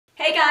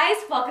Hey guys,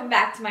 welcome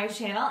back to my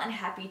channel and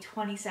happy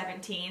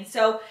 2017.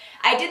 So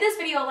I did this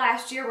video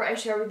last year where I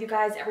shared with you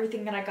guys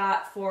everything that I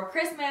got for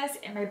Christmas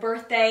and my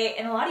birthday,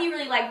 and a lot of you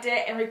really liked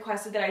it and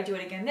requested that I do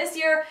it again this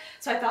year.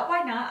 So I thought,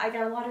 why not? I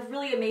got a lot of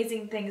really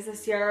amazing things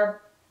this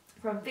year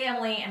from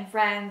family and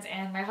friends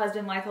and my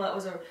husband Michael. It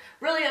was a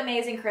really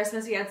amazing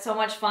Christmas. We had so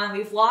much fun.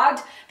 We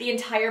vlogged the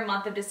entire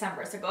month of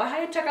December. So go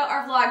ahead and check out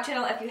our vlog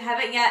channel if you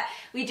haven't yet.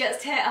 We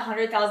just hit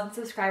 100,000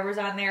 subscribers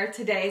on there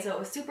today, so it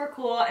was super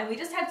cool, and we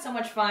just had so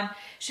much fun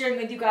sharing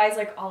with you guys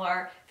like all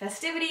our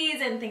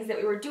festivities and things that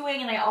we were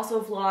doing. And I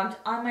also vlogged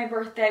on my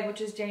birthday,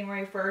 which is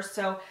January 1st.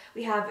 So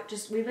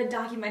we've been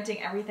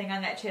documenting everything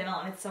on that channel,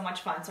 and it's so much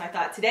fun. So I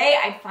thought today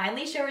I'd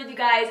finally share with you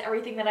guys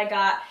everything that I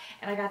got,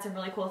 and I got some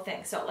really cool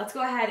things. So let's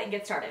go ahead and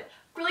get started.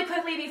 Really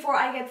quickly before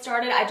I get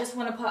started, I just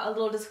want to put a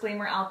little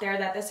disclaimer out there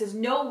that this is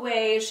no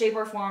way, shape,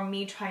 or form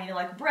me trying to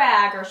like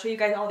brag or show you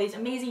guys all these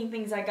amazing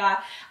things I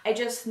got. I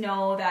just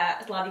know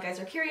that a lot of you guys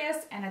are curious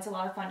and it's a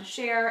lot of fun to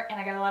share,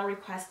 and I got a lot of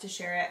requests to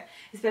share it,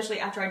 especially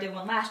after I did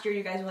one last year.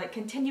 You guys were like,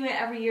 continue it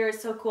every year,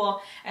 it's so cool,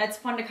 and it's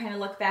fun to kind of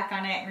look back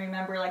on it and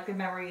remember like the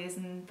memories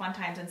and fun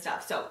times and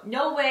stuff. So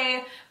no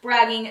way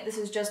bragging, this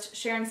is just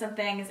sharing some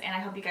things, and I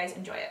hope you guys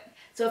enjoy it.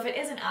 So if it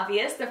isn't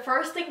obvious, the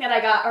first thing that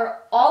I got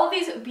are all of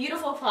these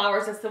beautiful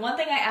flowers. That's the one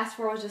thing I asked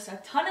for, was just a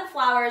ton of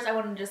flowers. I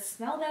wanted to just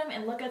smell them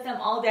and look at them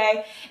all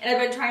day. And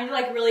I've been trying to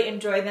like really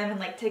enjoy them and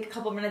like take a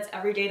couple minutes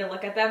every day to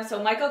look at them.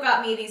 So Michael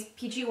got me these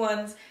peachy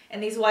ones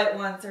and these white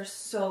ones. They're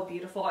so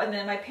beautiful. And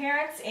then my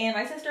parents and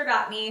my sister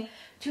got me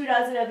 2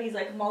 dozen of these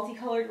like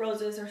multicolored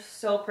roses. They're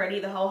so pretty.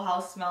 The whole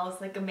house smells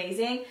like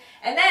amazing.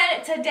 And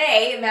then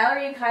today,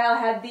 Mallory and Kyle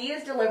had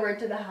these delivered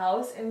to the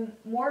house, and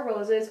more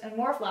roses and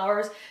more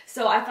flowers.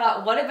 So I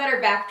thought, what a better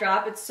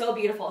backdrop. It's so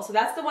beautiful. So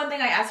that's the one thing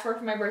I asked for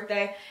my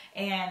birthday,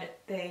 and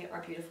they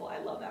are beautiful. I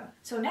love them.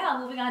 So now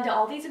moving on to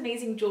all these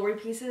amazing jewelry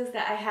pieces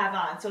that I have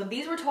on. So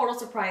these were total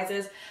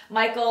surprises.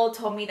 Michael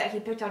told me that he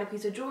picked out a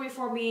piece of jewelry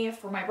for me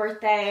for my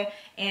birthday,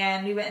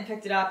 and we went and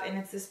picked it up, and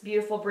it's this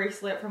beautiful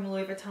bracelet from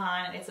Louis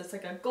Vuitton, and it's just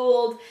like a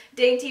gold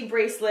dainty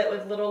bracelet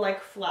with little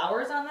like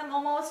flowers on them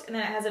almost, and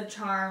then it has a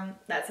charm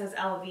that says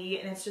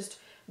LV, and it's just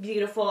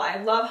beautiful. I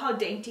love how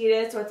dainty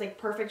it is, so it's like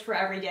perfect for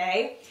every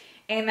day.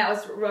 And that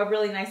was a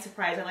really nice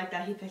surprise. I like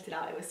that he picked it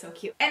out. It was so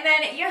cute. And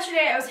then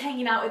yesterday I was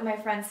hanging out with my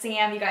friend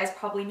Sam. You guys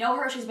probably know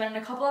her. She's been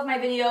in a couple of my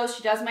videos.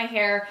 She does my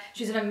hair.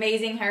 She's an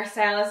amazing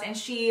hairstylist, and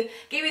she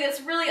gave me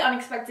this really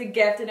unexpected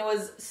gift, and it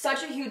was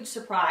such a huge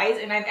surprise,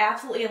 and I'm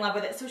absolutely in love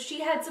with it. So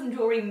she had some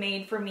jewelry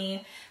made for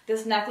me,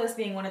 this necklace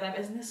being one of them.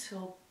 Isn't this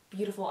so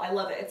beautiful? I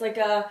love it. It's like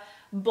a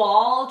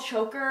ball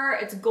choker.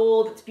 It's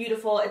gold. It's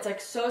beautiful. It's like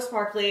so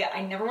sparkly.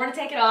 I never want to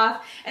take it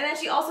off. And then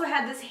she also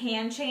had this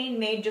hand chain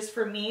made just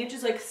for me, which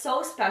is like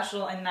so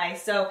special and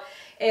nice. So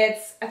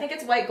I think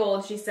it's white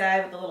gold, she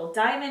said, with a little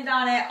diamond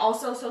on it.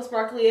 Also so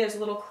sparkly. There's a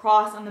little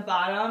cross on the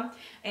bottom,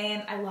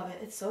 and I love it.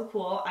 It's so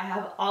cool. I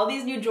have all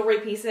these new jewelry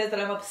pieces that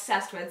I'm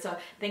obsessed with, so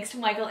thanks to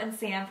Michael and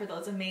Sam for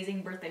those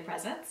amazing birthday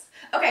presents.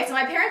 Okay, so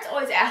my parents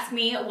always ask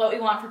me what we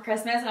want for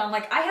Christmas, and I'm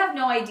like, I have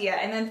no idea.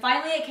 And then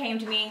finally it came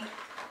to me,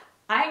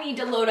 I need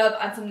to load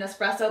up on some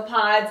Nespresso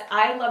pods.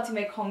 I love to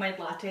make homemade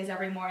lattes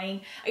every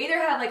morning. I either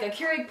have like a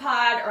Keurig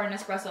pod or an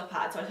espresso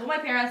pod. So I told my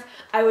parents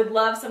I would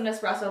love some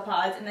Nespresso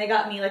pods, and they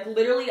got me like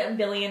literally a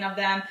billion of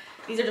them.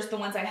 These are just the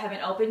ones I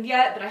haven't opened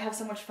yet, but I have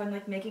so much fun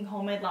like making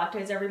homemade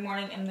lattes every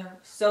morning, and they're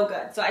so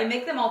good. So I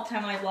make them all the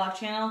time on my vlog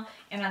channel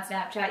and on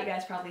Snapchat. You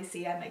guys probably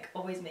see I'm like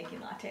always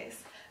making lattes.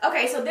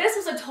 Okay, so this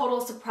was a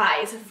total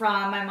surprise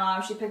from my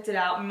mom. She picked it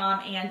out, my mom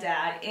and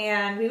dad,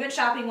 and we went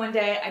shopping one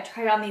day. I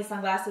tried on these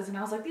sunglasses and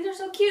I was like, these are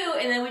so cute,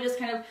 and then we just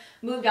kind of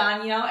moved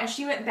on, you know, and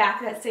she went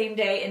back that same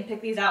day and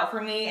picked these out for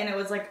me, and it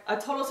was like a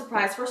total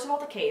surprise. First of all,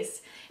 the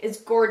case is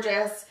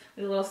gorgeous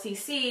with the little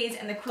CCs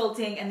and the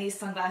quilting, and these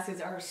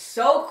sunglasses are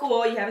so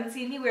cool. You haven't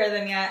seen me wear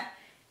them yet,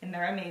 and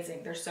they're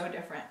amazing. They're so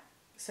different.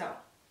 So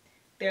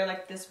they're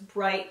like this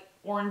bright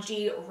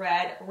orangey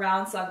red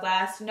round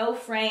sunglass, no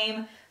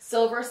frame,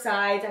 silver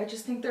sides. I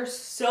just think they're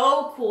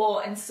so cool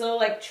and so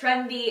like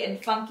trendy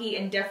and funky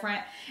and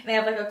different. And they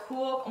have like a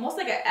cool, almost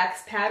like an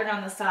X pattern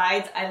on the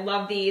sides. I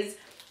love these.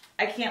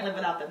 I can't live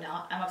without them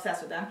now. I'm obsessed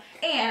with them.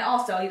 And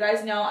also, you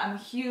guys know I'm a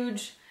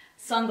huge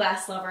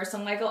sunglass lover, so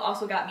Michael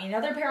also got me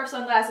another pair of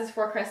sunglasses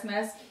for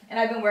Christmas, and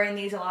I've been wearing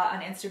these a lot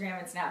on Instagram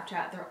and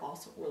Snapchat. They're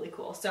also really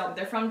cool. So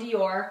they're from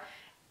Dior,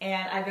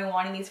 and I've been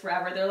wanting these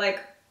forever.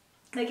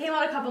 They came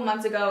out a couple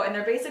months ago, and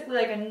they're basically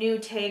like a new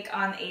take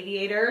on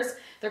aviators.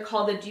 They're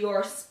called the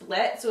Dior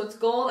Split. So it's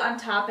gold on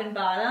top and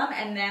bottom,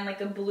 and then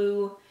like a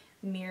blue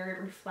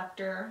mirrored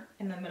reflector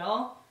in the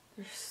middle.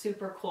 They're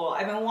super cool.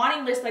 I've been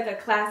wanting just like a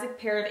classic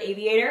pair of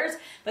aviators,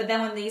 but then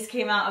when these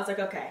came out, I was like,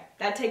 okay,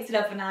 that takes it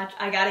up a notch.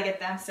 I gotta get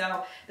them.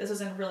 So this was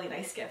a really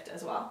nice gift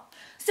as well.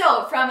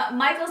 So from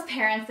Michael's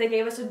parents, they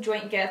gave us a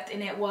joint gift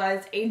and it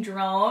was a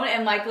drone,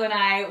 and Michael and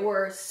I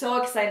were so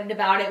excited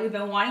about it. We've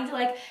been wanting to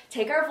like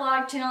take our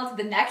vlog channel to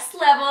the next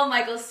level.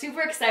 Michael's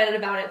super excited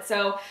about it.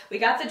 So we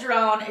got the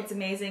drone. It's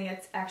amazing.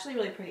 It's actually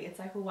really pretty. It's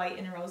like white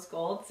and rose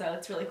gold. So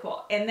it's really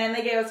cool. And then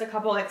they gave us a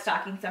couple like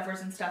stocking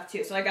stuffers and stuff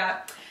too. So I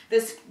got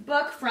this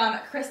book from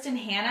Kristen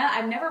Hanna.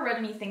 I've never read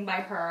anything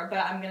by her, but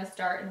I'm going to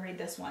start and read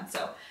this one.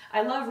 So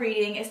I love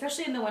reading,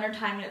 especially in the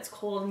wintertime when it's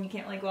cold and you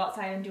can't really go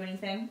outside and do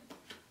anything.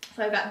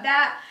 So I've got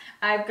that.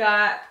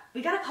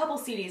 We got a couple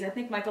CDs. I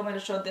think Michael might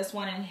have showed this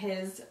one in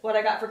his, what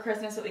I got for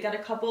Christmas, but we got a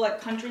couple like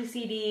country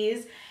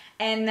CDs,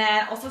 and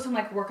then also some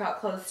like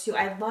workout clothes too.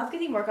 I love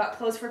getting workout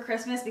clothes for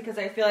Christmas because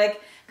I feel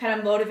like kind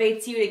of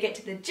motivates you to get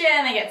to the gym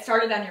and get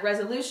started on your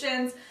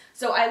resolutions.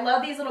 So I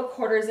love these little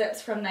quarter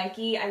zips from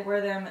Nike. I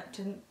wear them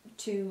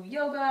to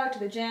yoga, to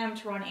the gym,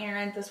 to run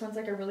errands. This one's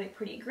like a really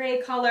pretty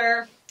gray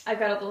color. I've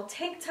got a little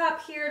tank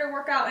top here to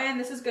work out in.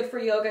 This is good for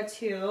yoga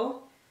too.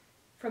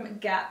 From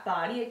Gap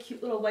Body, a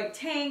cute little white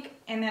tank,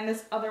 and then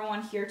this other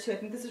one here too. I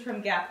think this is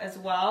from Gap as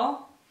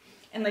well,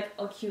 and like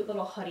a cute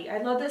little hoodie. I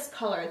love this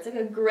color. It's like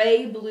a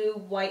gray, blue,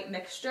 white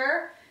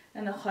mixture,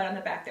 and the hood on the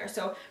back there.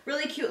 So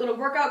really cute little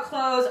workout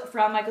clothes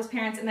from Michael's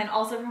parents, and then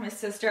also from his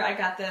sister, I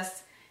got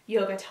this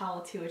yoga towel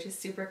too, which is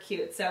super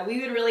cute. So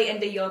we've been really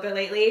into yoga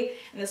lately,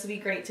 and this will be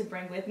great to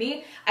bring with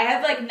me. I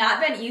have like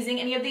not been using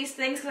any of these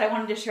things because I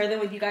wanted to share them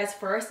with you guys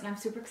first, and I'm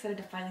super excited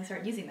to finally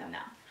start using them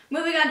now.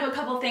 Moving on to a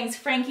couple things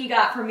Frankie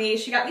got for me.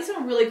 She got me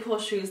some really cool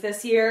shoes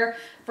this year.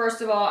 First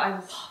of all, I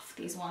love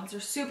these ones. They're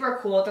super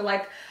cool. They're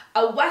like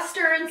a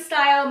Western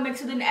style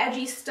mixed with an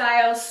edgy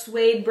style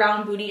suede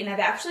brown booty, and I've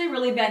actually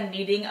really been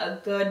needing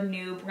a good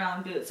new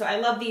brown boot. So I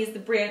love these. The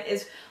brand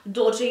is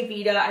Dolce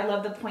Vita. I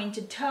love the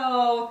pointed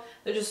toe.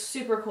 They're just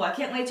super cool. I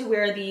can't wait to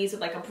wear these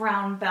with like a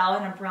brown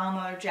belt and a brown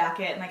leather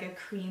jacket and like a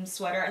cream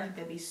sweater. I think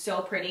that'd be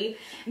so pretty.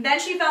 And then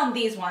she found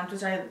these ones,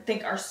 which I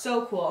think are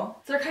so cool.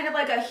 So they're kind of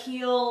like a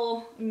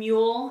heel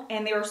mule,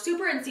 and they were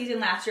super in season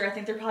last year. I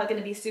think they're probably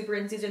going to be super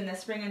in season this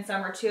spring and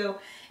summer too.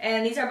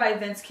 And these are by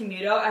Vince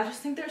Camuto. I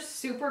just think they're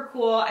super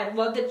cool. I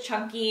love the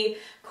chunky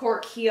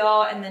cork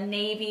heel, and the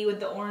navy with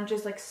the orange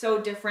is like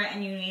so different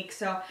and unique.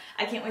 So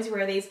I can't wait to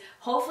wear these.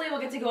 Hopefully we'll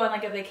get to go on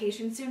like a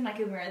vacation soon. I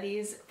can wear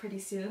these pretty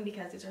soon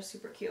because these are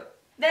super cute.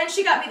 Then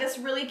she got me this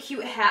really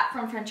cute hat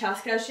from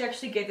Francesca. She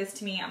actually gave this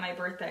to me on my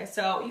birthday.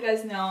 So you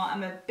guys know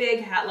I'm a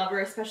big hat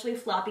lover, especially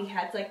floppy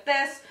hats like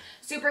this.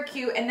 Super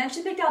cute. And then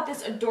she picked out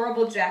this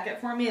adorable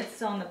jacket for me. It's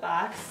still in the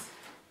box.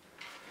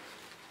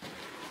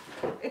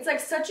 It's like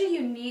such a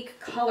unique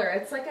color.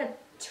 It's like a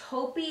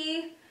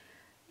taupey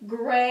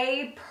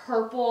gray,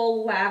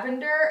 purple,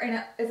 lavender,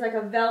 and it's like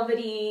a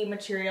velvety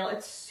material.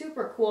 It's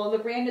super cool. The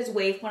brand is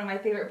Waif, one of my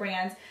favorite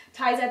brands.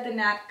 Ties at the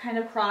neck, kind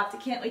of cropped. I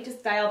can't wait to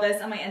style this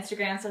on my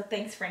Instagram, so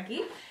thanks,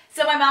 Frankie.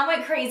 So my mom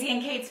went crazy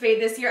in Kate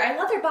Spade this year. I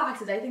love their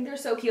boxes. I think they're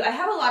so cute. I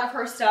have a lot of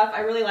her stuff.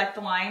 I really like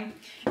the line,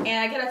 and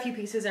I get a few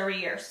pieces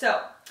every year.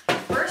 So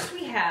first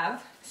we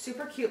have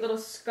super cute little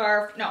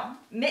scarf, no,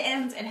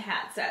 mittens and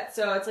hat set.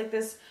 So it's like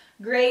this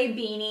gray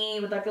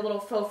beanie with like a little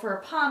faux fur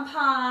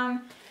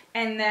pom-pom,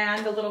 and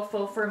then the little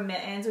faux fur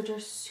mittens, which are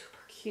super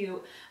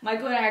cute.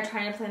 Michael and I are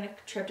trying to plan a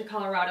trip to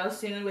Colorado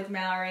soon with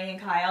Mallory and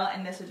Kyle,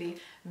 and this would be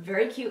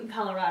very cute in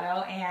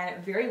Colorado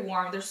and very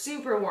warm. They're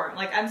super warm.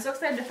 Like, I'm so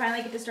excited to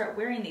finally get to start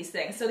wearing these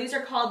things. So these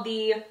are called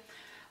the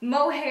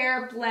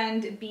Mohair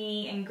Blend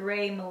Beanie in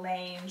Gray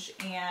Melange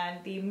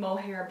and the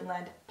Mohair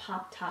Blend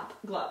Pop Top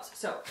Gloves.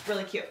 So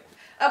really cute.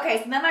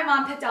 Okay, so then my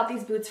mom picked out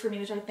these boots for me,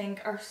 which I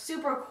think are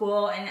super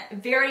cool and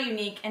very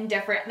unique and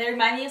different. They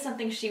remind me of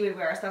something she would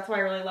wear, so that's why I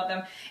really love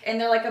them. And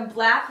they're like a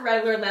black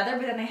regular leather,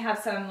 but then they have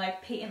some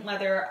like patent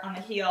leather on the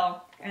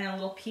heel and a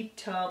little peep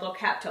toe, little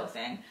cap toe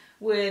thing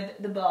with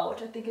the bow,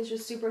 which I think is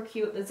just super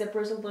cute. The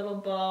zipper's a little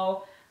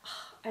bow.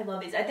 I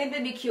love these. I think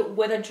they'd be cute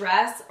with a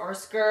dress or a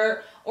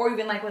skirt, or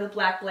even like with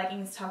black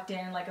leggings tucked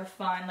in, like a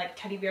fun like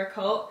teddy bear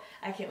coat.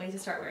 I can't wait to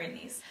start wearing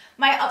these.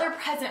 My other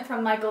present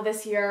from Michael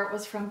this year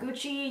was from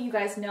Gucci. You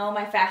guys know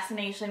my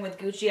fascination with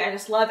Gucci. I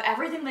just love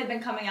everything they've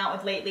been coming out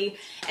with lately.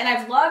 And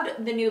I've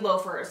loved the new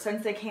loafers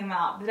since they came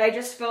out, but I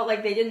just felt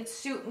like they didn't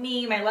suit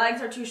me. My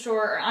legs are too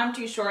short, or I'm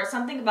too short.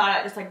 Something about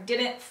it just like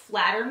didn't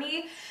flatter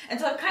me. And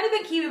so I've kind of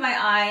been keeping my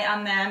eye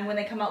on them when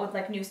they come out with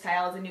like new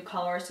styles and new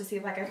colors to see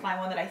if I can find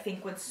one that I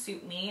think would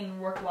suit me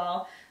and work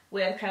well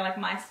with kind of like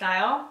my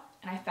style.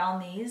 And I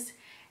found these,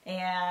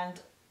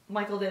 and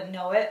Michael didn't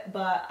know it,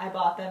 but I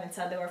bought them and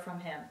said they were from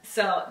him.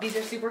 So these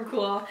are super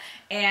cool,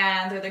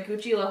 and they're the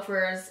Gucci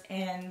loafers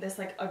in this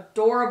like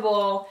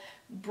adorable,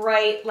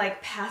 bright,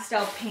 like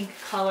pastel pink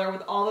color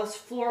with all this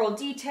floral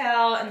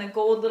detail and the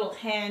gold little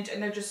hinge,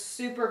 and they're just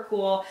super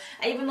cool.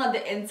 I even love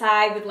the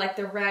inside with like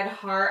the red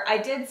heart. I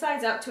did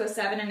size up to a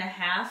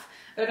 7.5,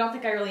 but I don't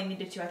think I really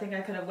needed to. I think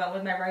I could have went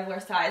with my regular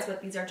size,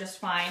 but these are just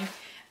fine.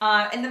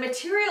 And the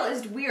material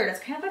is weird. It's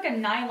kind of like a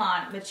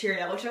nylon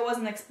material, which I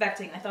wasn't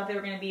expecting. I thought they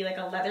were going to be like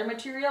a leather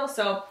material.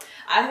 So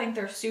I think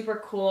they're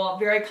super cool,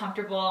 very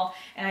comfortable,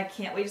 and I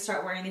can't wait to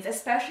start wearing these,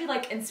 especially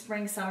like in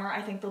spring, summer. I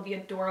think they'll be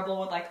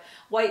adorable with like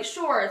white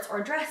shorts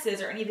or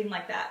dresses or anything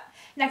like that.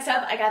 Next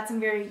up, I got some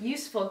very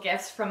useful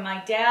gifts from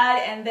my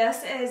dad, and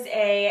this is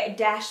a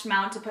dash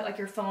mount to put like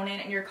your phone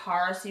in your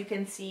car so you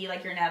can see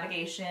like your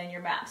navigation,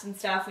 your maps and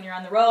stuff when you're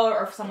on the road,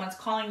 or if someone's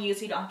calling you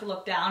so you don't have to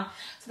look down.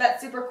 So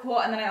that's super cool.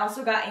 And then I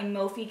also got a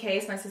Mophie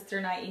case. My sister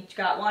and I each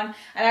got one,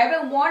 and I've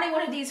been wanting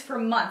one of these for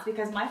months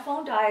because my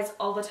phone dies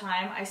all the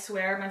time. I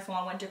swear my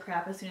phone went to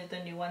crap as soon as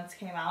the new ones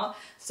came out.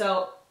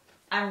 So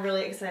I'm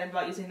really excited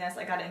about using this.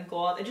 I got it in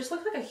gold. It just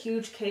looks like a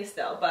huge case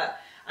though, but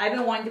I've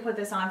been wanting to put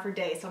this on for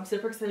days, so I'm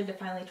super excited to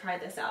finally try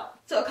this out.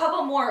 So a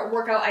couple more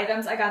workout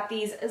items. I got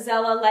these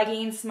Zella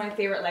leggings. My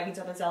favorite leggings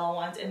are the Zella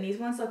ones, and these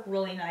ones look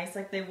really nice.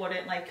 Like they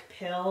wouldn't like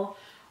pill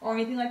or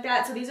anything like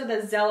that. So these are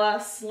the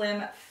Zella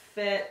Slim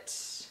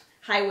Fit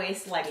high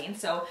waist leggings.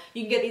 So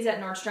you can get these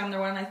at Nordstrom. They're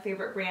one of my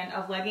favorite brand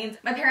of leggings.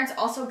 My parents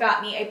also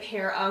got me a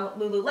pair of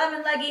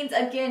Lululemon leggings.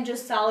 Again,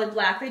 just solid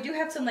black. They do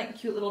have some like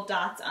cute little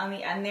dots on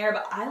the end there,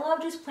 but I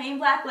love just plain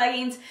black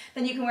leggings.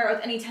 Then you can wear it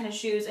with any tennis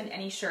shoes and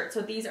any shirt.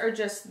 So these are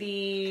just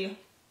the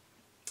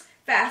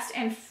fast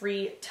and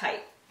free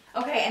type.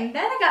 Okay, and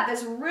then I got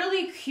this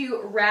really cute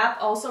wrap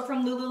also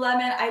from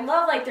Lululemon. I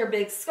love like their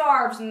big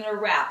scarves and their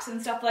wraps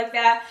and stuff like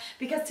that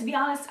because, to be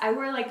honest, I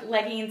wear like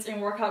leggings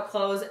and workout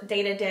clothes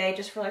day to day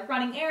just for like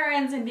running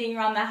errands and being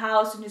around the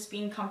house and just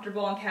being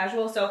comfortable and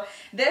casual. So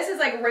this is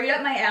like right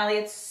up my alley.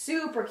 It's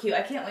super cute.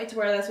 I can't wait to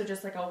wear this with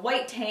just like a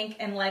white tank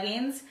and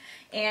leggings.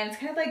 And it's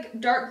kind of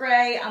like dark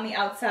gray on the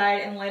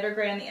outside and lighter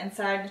gray on the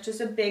inside. It's just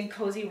a big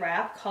cozy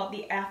wrap called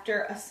the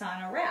After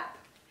Asana Wrap.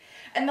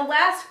 And the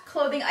last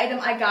clothing item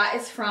I got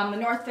is from the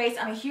North Face.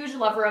 I'm a huge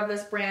lover of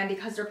this brand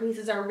because their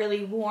pieces are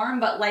really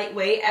warm but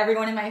lightweight.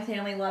 Everyone in my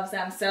family loves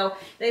them. So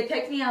they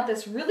picked me out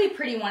this really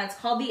pretty one. It's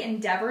called the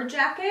Endeavor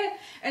jacket.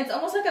 And it's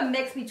almost like a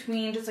mix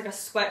between just like a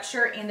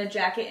sweatshirt and a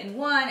jacket in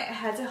one. It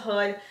has a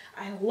hood.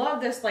 I love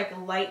this like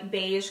light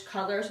beige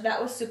color, so that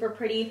was super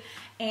pretty.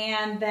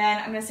 And then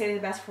I'm going to save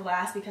the best for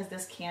last because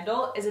this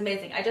candle is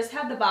amazing. I just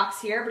have the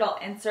box here, but I'll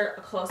insert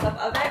a close-up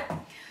of it.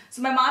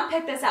 So my mom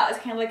picked this out as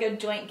kind of like a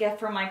joint gift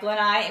for Michael and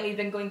I, and we've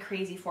been going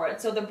crazy for it.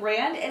 So the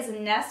brand is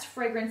Nest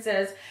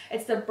Fragrances.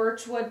 It's the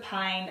Birchwood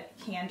Pine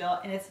candle,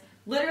 and it's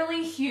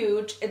literally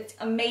huge. It's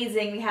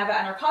amazing. We have it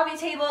on our coffee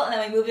table, and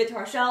then we moved it to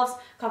our shelves.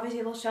 Coffee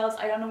table shelves.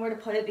 I don't know where to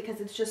put it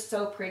because it's just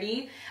so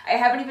pretty. I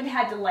haven't even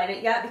had to light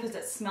it yet because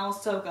it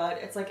smells so good.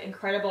 It's like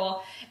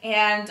incredible.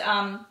 And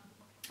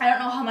I don't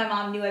know how my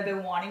mom knew I've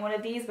been wanting one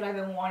of these, but I've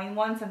been wanting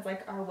one since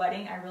like our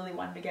wedding. I really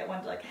wanted to get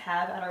one to like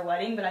have at our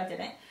wedding, but I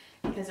didn't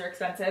because they're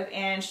expensive,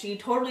 and she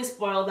totally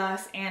spoiled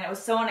us, and it was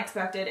so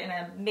unexpected and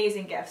an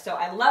amazing gift. So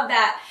I love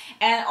that.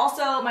 And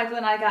also Michael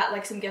and I got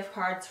like some gift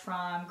cards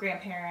from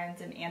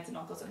grandparents and aunts and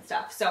uncles and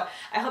stuff. So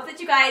I hope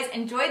that you guys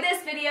enjoyed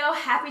this video.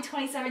 Happy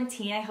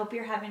 2017. I hope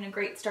you're having a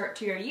great start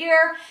to your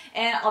year,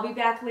 and I'll be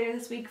back later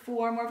this week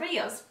for more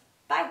videos.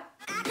 Bye.